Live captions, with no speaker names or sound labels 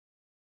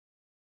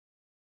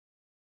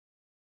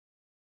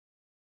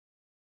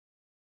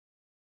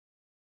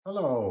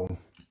Hello,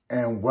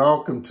 and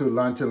welcome to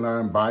Lunch and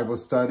Learn Bible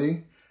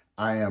Study.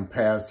 I am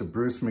Pastor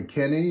Bruce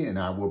McKinney, and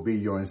I will be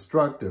your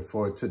instructor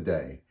for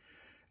today.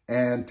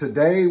 And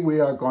today we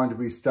are going to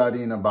be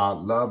studying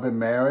about love and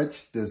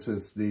marriage. This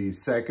is the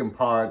second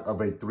part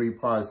of a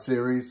three-part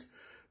series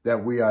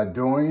that we are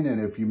doing.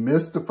 And if you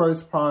missed the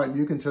first part,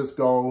 you can just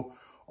go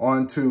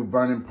on to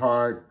Vernon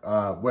Park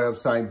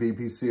website,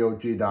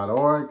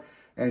 vpcog.org,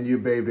 and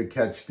you'll be able to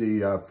catch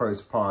the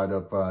first part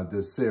of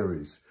this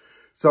series.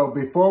 So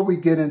before we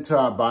get into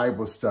our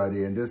Bible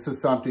study, and this is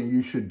something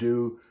you should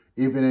do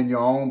even in your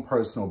own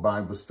personal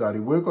Bible study,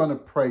 we're going to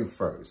pray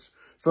first.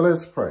 So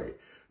let's pray.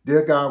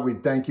 Dear God, we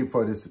thank you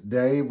for this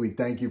day. We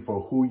thank you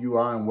for who you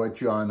are and what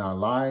you are in our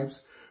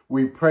lives.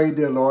 We pray,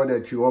 dear Lord,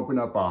 that you open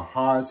up our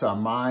hearts, our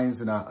minds,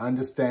 and our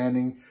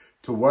understanding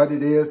to what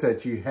it is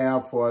that you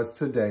have for us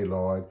today,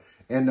 Lord.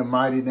 In the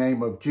mighty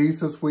name of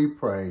Jesus, we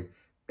pray.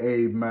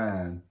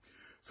 Amen.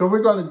 So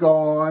we're going to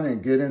go on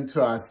and get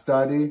into our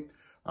study.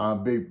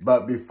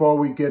 But before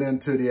we get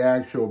into the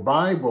actual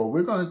Bible,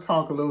 we're going to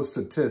talk a little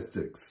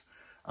statistics.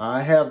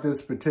 I have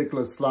this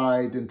particular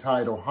slide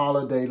entitled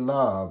Holiday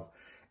Love.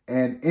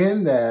 And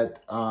in that,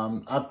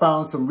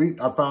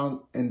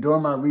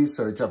 during my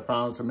research, I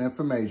found some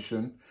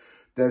information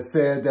that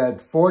said that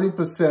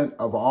 40%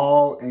 of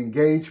all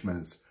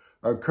engagements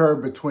occur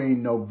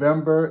between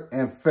November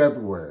and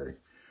February.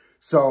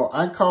 So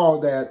I call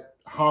that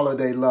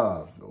holiday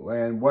love.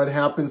 And what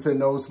happens in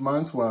those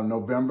months? Well,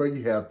 November,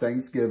 you have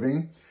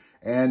Thanksgiving.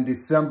 And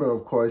December,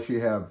 of course, you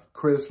have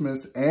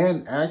Christmas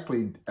and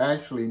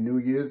actually New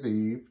Year's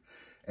Eve.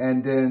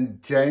 And then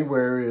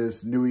January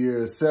is New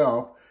Year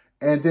itself.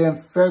 And then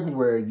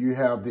February, you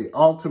have the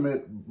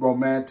ultimate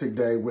romantic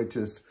day, which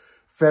is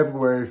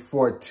February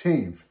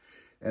 14th.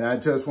 And I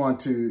just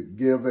want to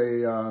give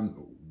a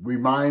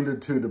reminder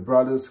to the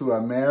brothers who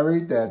are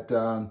married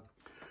that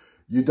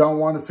you don't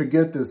want to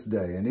forget this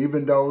day. And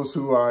even those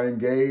who are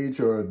engaged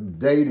or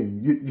dating,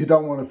 you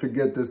don't want to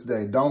forget this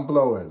day. Don't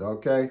blow it,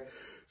 okay?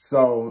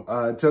 So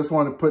just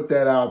want to put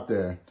that out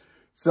there.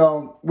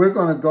 So we're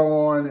going to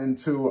go on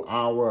into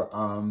our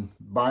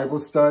Bible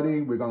study.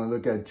 We're going to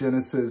look at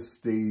Genesis,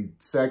 the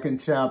 2nd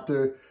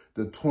chapter,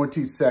 the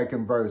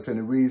 22nd verse. And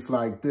it reads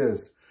like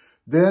this.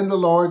 Then the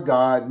Lord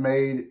God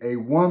made a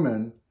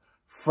woman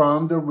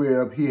from the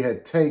rib he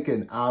had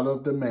taken out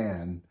of the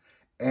man,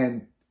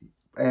 and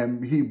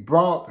he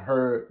brought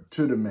her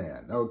to the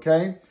man,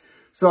 okay?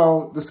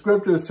 So the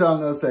scripture is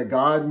telling us that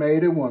God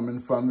made a woman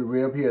from the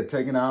rib he had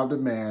taken out of the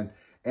man,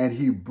 and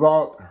he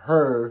brought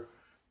her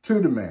to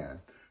the man.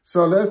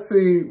 So let's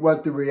see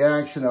what the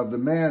reaction of the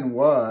man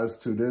was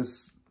to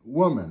this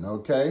woman,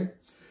 okay?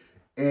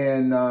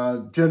 In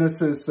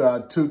Genesis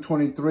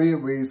 2:23, it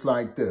reads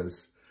like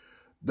this.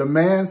 The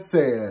man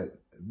said,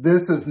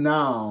 "This is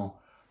now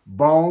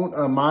bone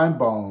of my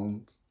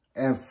bone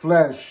and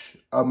flesh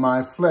of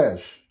my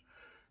flesh.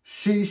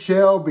 She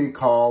shall be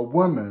called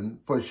woman,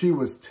 for she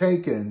was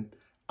taken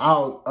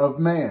out of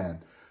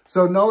man."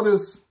 So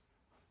notice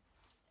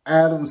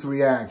Adam's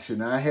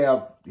reaction. I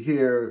have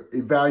here,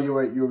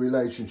 evaluate your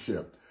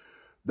relationship.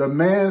 The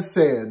man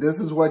said, this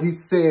is what he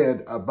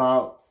said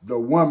about the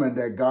woman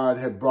that God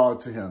had brought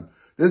to him.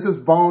 This is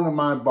bone of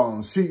my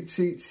bones.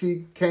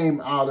 She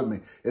came out of me.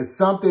 It's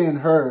something in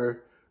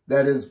her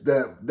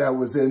that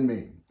was in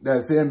me,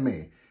 that's in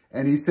me.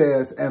 And he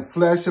says, and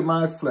flesh of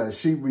my flesh,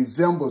 she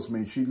resembles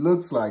me. She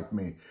looks like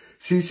me.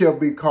 She shall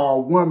be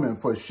called woman,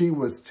 for she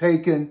was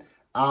taken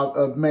out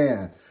of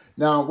man.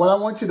 Now, what I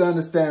want you to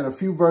understand, a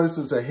few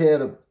verses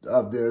ahead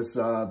of this,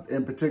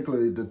 in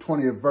particular the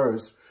 20th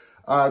verse,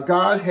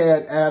 God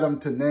had Adam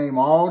to name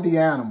all the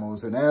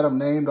animals, and Adam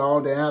named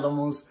all the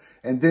animals.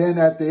 And then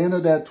at the end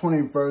of that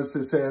 20th verse,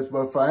 it says,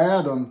 but for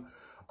Adam,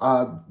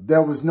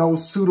 there was no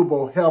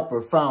suitable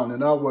helper found.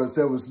 In other words,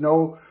 there was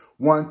no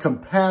one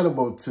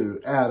compatible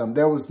to Adam.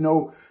 There was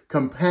no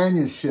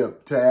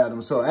companionship to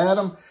Adam. So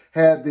Adam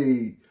had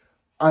the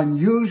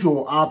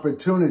unusual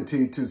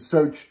opportunity to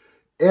search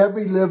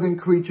every living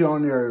creature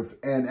on earth,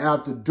 and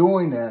after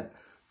doing that,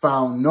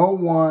 found no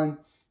one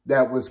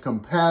that was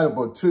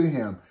compatible to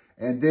him.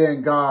 And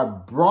then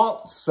God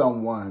brought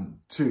someone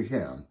to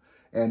him.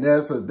 And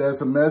there's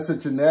a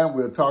message in that.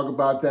 We'll talk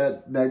about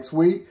that next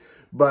week.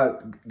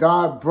 But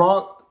God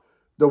brought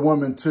the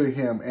woman to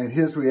him, and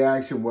his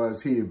reaction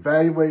was he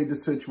evaluated the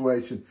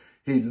situation.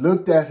 He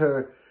looked at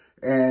her,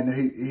 and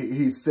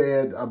he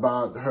said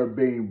about her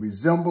being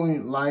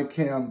resembling like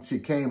him. She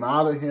came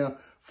out of him,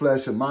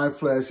 flesh of my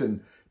flesh.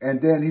 And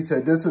then he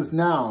said, this is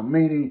now,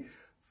 meaning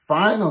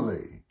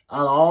finally,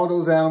 out of all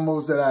those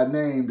animals that I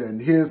named,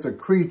 and here's a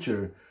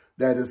creature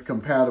that is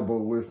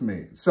compatible with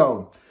me.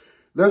 So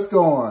let's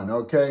go on,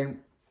 okay?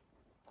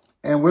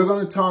 And we're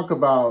going to talk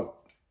about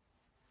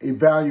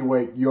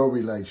evaluate your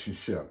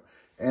relationship.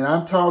 And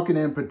I'm talking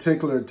in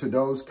particular to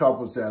those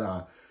couples that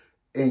are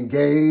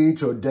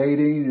engaged or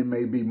dating and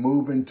may be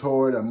moving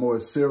toward a more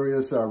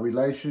serious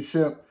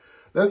relationship.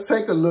 Let's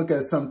take a look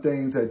at some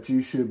things that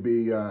you should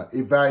be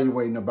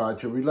evaluating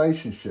about your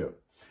relationship.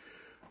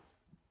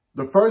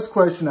 The first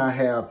question I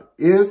have,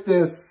 is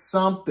there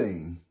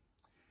something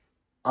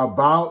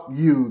about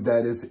you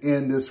that is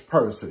in this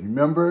person.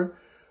 Remember,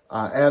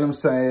 Adam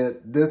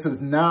said, this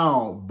is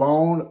now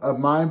bone of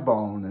my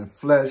bone and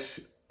flesh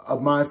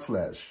of my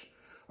flesh.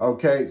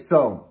 Okay,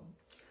 so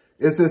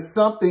is there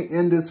something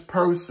in this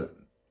person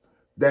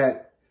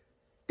that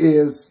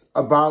is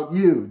about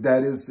you,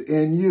 that is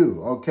in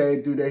you?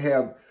 Okay, do they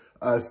have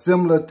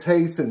similar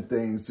tastes in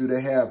things? Do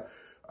they have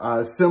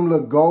similar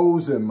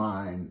goals in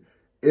mind?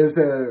 Is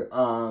there,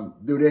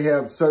 do they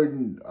have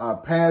certain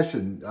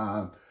passion?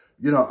 Are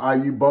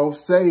you both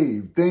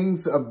saved?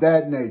 Things of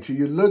that nature.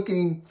 You're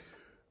looking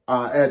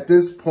at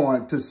this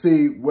point to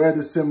see where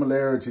the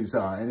similarities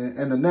are.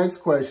 And the next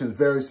question is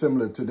very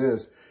similar to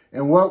this.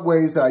 In what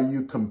ways are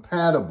you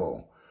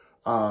compatible?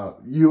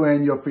 You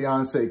and your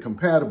fiance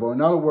compatible?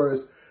 In other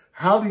words,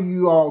 how do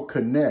you all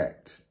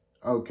connect?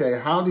 Okay,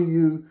 how do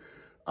you,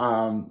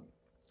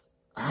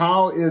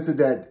 how is it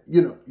that,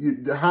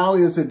 how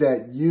is it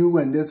that you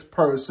and this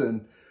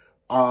person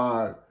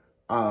are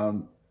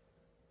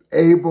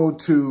able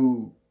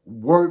to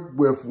work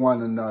with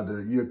one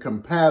another? You're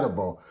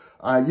compatible.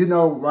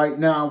 Right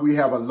now we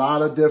have a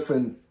lot of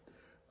different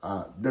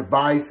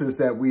devices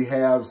that we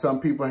have. Some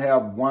people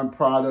have one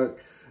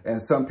product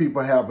and some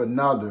people have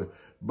another,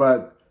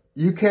 but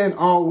you can't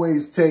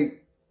always take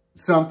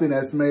something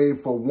that's made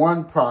for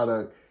one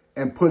product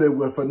and put it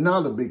with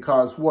another,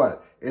 because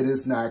what? It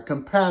is not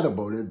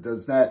compatible.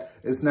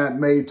 It's not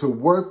made to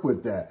work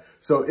with that.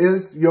 So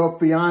is your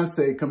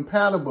fiance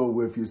compatible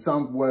with you?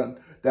 Someone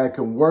that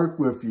can work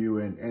with you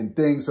and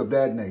things of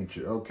that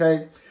nature,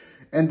 okay?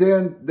 And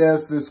then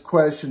there's this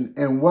question,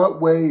 in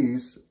what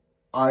ways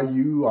are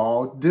you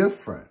all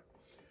different?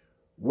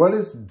 What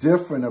is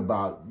different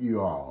about you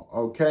all,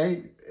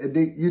 okay?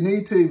 You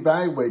need to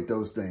evaluate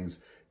those things.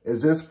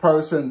 Is this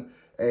person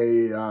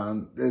a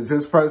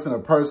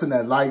person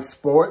that likes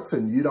sports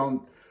and you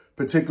don't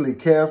particularly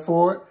care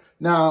for it?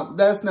 Now,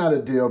 that's not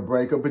a deal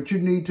breaker, but you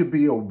need to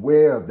be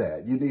aware of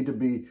that. You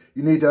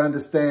need to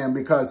understand,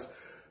 because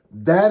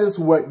that is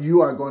what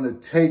you are going to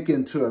take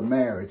into a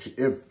marriage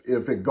if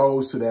it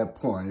goes to that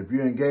point. If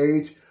you're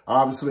engaged,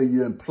 obviously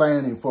you're in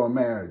planning for a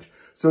marriage.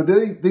 So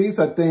these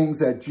are things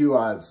that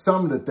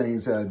some of the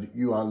things that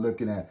you are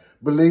looking at.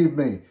 Believe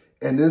me,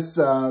 in this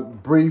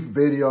brief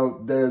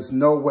video, there's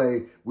no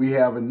way we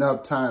have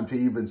enough time to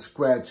even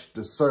scratch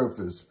the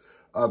surface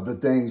of the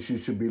things you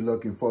should be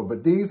looking for.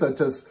 But these are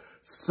just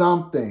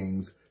some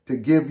things to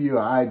give you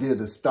an idea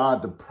to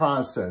start the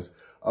process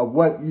of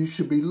what you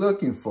should be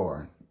looking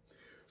for.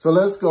 So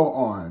let's go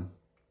on.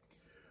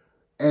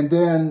 And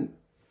then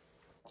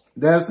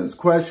there's this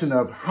question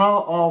of, how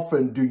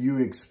often do you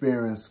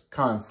experience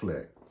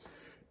conflict?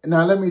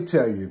 Now, let me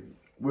tell you,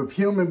 with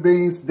human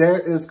beings, there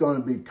is going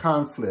to be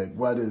conflict,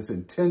 whether it's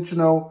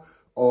intentional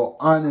or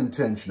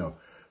unintentional.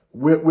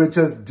 We're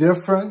just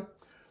different.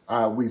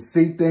 We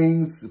see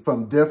things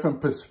from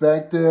different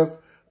perspectives.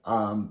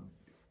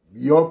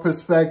 Your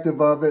perspective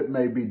of it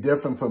may be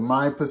different from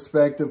my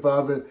perspective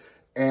of it.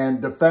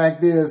 And the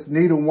fact is,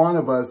 neither one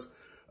of us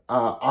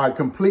are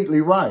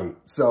completely right.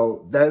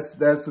 So that's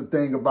the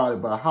thing about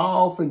it. But how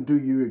often do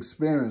you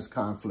experience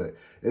conflict?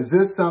 Is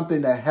this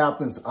something that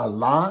happens a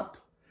lot?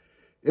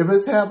 If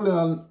it's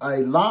happening a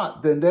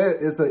lot, then there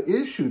is an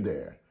issue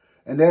there.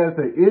 And there's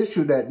an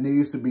issue that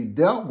needs to be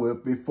dealt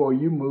with before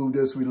you move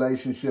this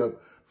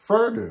relationship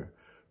further.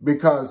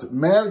 Because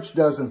marriage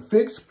doesn't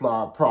fix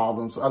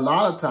problems. A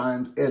lot of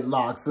times it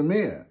locks them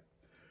in.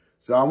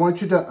 So I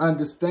want you to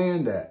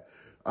understand that.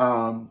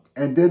 And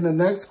then the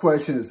next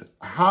question is,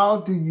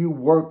 how do you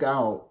work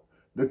out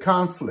the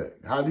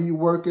conflict? How do you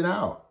work it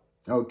out?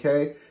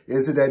 Okay.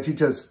 Is it that you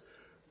just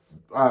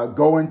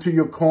go into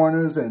your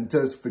corners and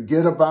just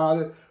forget about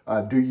it?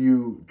 Do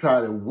you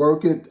try to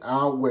work it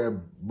out where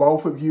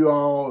both of you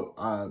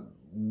all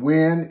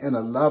win in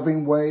a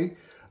loving way?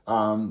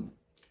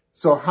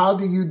 So how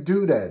do you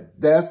do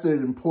that? That's the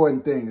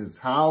important thing, is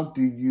how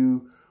do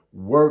you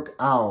work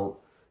out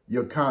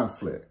your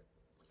conflict?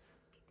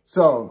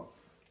 So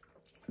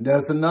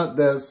here's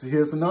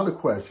another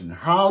question.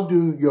 How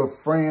do your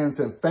friends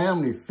and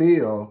family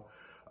feel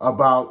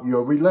about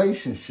your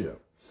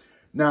relationship?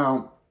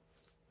 Now,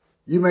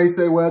 you may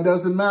say, well, it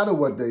doesn't matter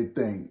what they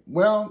think.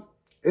 Well,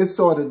 it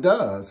sort of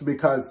does,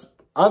 because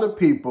other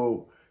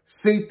people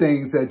see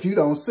things that you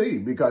don't see,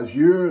 because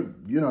you're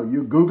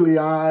googly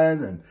eyed,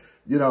 and,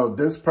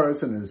 this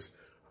person is,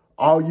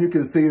 all you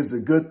can see is the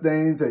good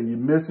things, and you're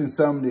missing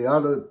some of the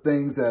other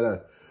things that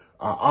are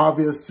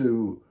obvious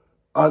to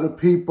other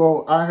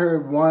people. I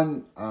heard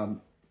one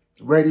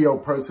radio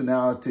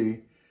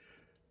personality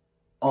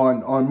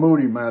on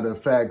Moody, matter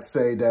of fact,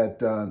 say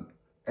that,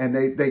 and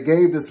they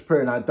gave this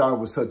prayer, and I thought it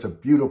was such a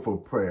beautiful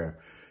prayer.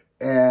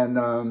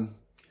 And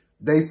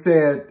they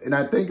said, and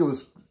I think it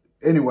was,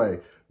 anyway,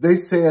 they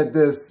said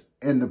this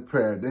in the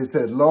prayer. They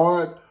said,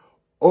 Lord,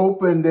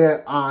 open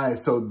their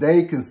eyes so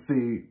they can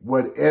see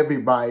what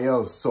everybody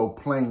else so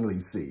plainly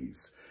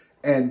sees.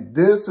 And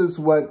this is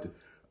what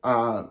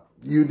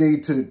you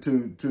need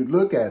to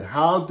look at.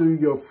 How do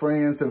your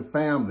friends and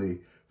family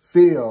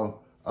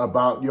feel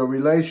about your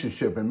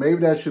relationship? And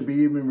maybe that should be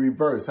even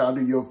reversed. How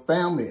do your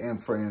family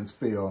and friends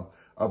feel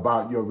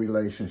about your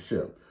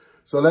relationship?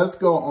 So let's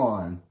go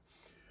on.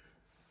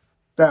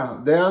 Now,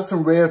 there are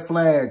some red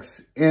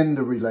flags in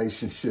the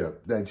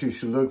relationship that you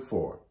should look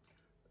for.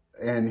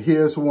 And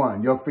here's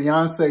one. Your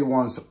fiance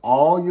wants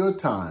all your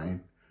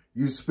time.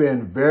 You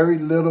spend very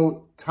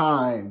little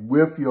time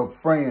with your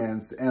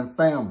friends and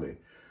family.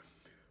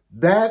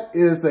 That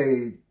is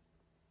a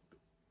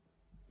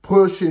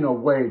pushing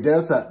away.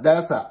 That's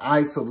an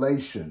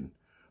isolation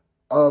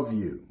of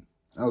you.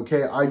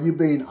 Okay? Are you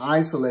being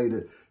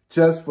isolated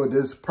just for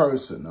this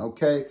person?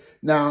 Okay?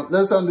 Now,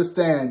 let's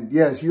understand,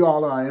 yes, you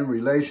all are in a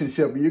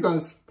relationship. You're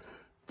going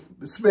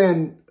to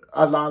spend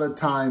a lot of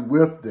time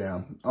with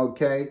them.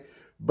 Okay?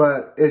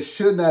 But it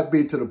should not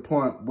be to the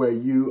point where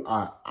you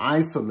are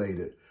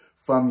isolated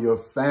from your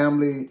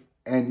family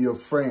and your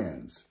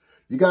friends.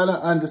 You got to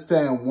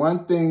understand,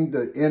 one thing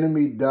the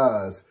enemy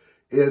does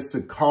is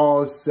to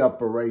cause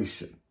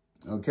separation.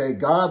 Okay?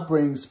 God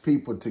brings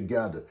people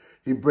together.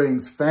 He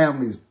brings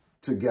families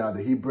together.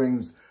 He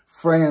brings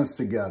friends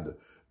together.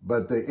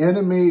 But the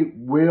enemy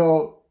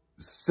will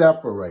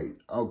separate.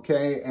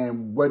 Okay?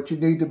 And what you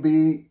need to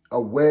be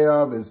aware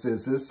of is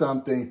this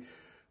something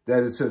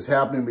that is just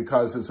happening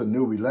because it's a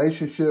new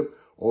relationship,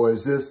 or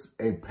is this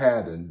a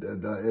pattern?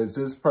 Is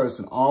this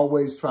person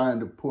always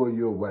trying to pull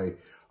you away,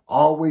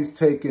 always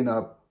taking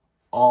up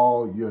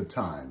all your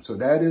time? So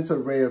that is a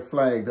red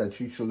flag that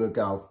you should look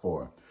out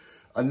for.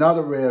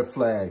 Another red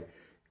flag,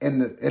 in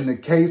the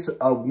case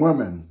of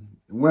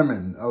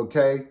women,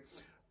 okay,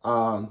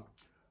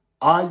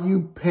 are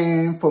you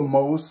paying for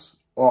most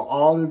or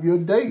all of your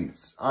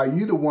dates? Are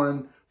you the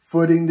one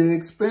footing the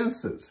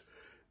expenses?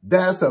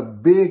 That's a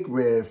big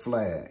red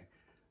flag.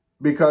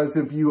 Because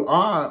if you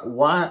are,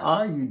 why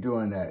are you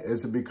doing that?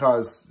 Is it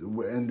because,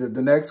 and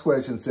the next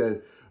question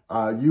said,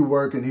 you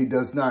work and he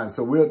does not.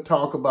 So we'll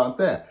talk about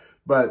that.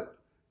 But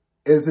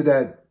is it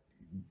that,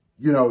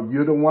 you know,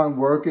 you're the one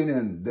working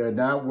and they're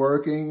not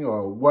working,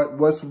 or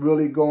what's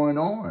really going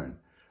on?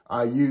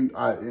 Are you,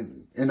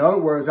 in other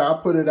words, I'll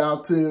put it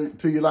out to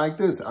you like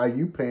this. Are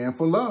you paying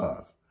for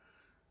love?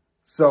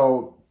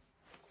 So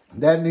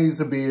that needs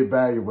to be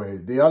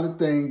evaluated. The other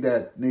thing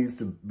that needs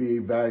to be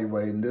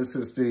evaluated, and this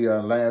is the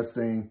last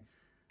thing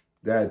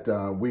that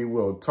we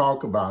will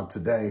talk about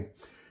today,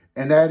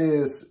 and that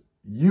is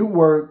you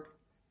work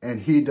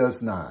and he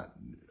does not.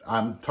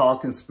 I'm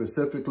talking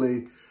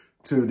specifically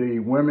to the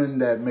women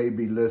that may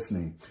be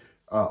listening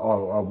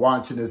or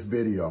watching this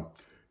video.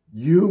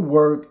 You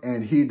work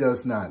and he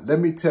does not. Let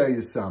me tell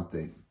you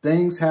something.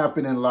 Things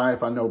happen in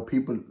life. I know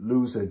people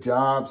lose their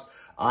jobs.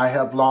 I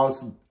have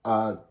lost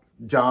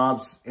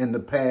jobs in the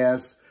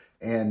past,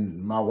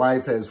 and my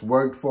wife has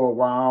worked for a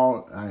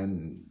while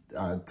and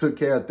took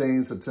care of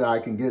things until I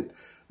can get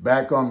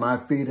back on my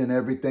feet and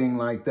everything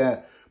like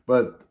that.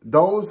 But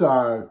those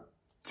are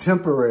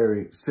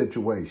temporary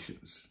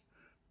situations.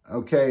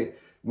 Okay?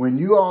 When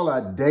you all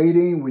are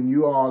dating, when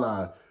you all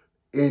are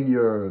in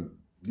your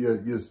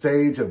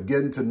stage of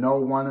getting to know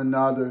one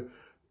another,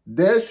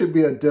 there should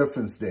be a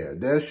difference there.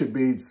 There should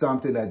be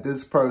something that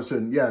this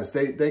person, yes,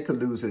 they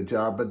could lose their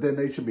job, but then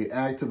they should be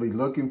actively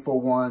looking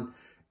for one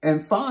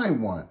and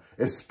find one,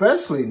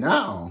 especially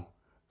now.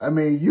 I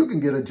mean, you can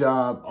get a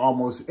job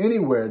almost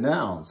anywhere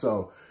now.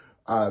 So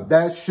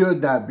that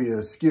should not be an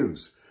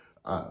excuse.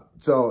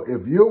 So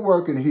if you're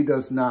working, he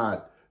does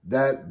not,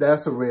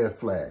 that's a red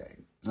flag.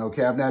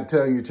 Okay, I'm not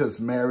telling you just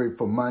marry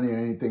for money or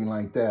anything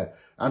like that.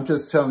 I'm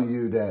just telling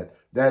you that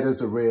that is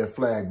a red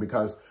flag,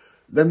 because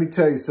let me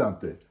tell you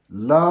something.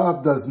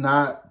 Love does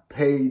not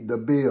pay the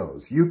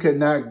bills. You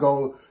cannot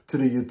go to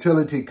the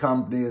utility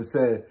company and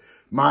say,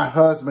 my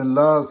husband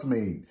loves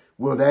me.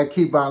 Will that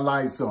keep our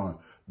lights on?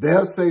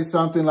 They'll say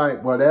something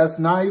like, well, that's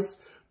nice,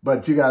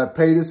 but you got to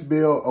pay this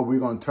bill or we're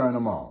going to turn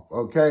them off.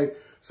 Okay?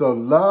 So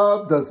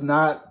love does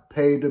not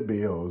pay the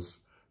bills.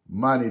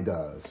 Money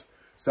does.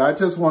 So I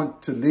just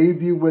want to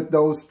leave you with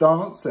those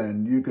thoughts,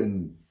 and you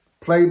can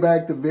play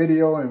back the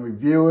video and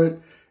review it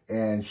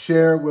and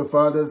share it with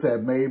others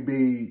that may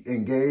be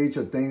engaged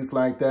or things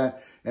like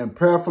that. And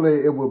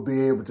prayerfully, it will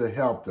be able to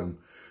help them.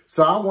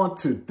 So I want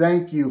to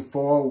thank you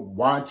for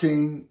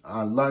watching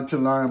Lunch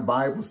and Learn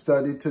Bible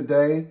Study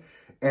today.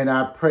 And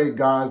I pray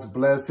God's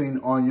blessing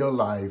on your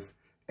life,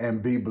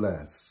 and be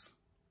blessed.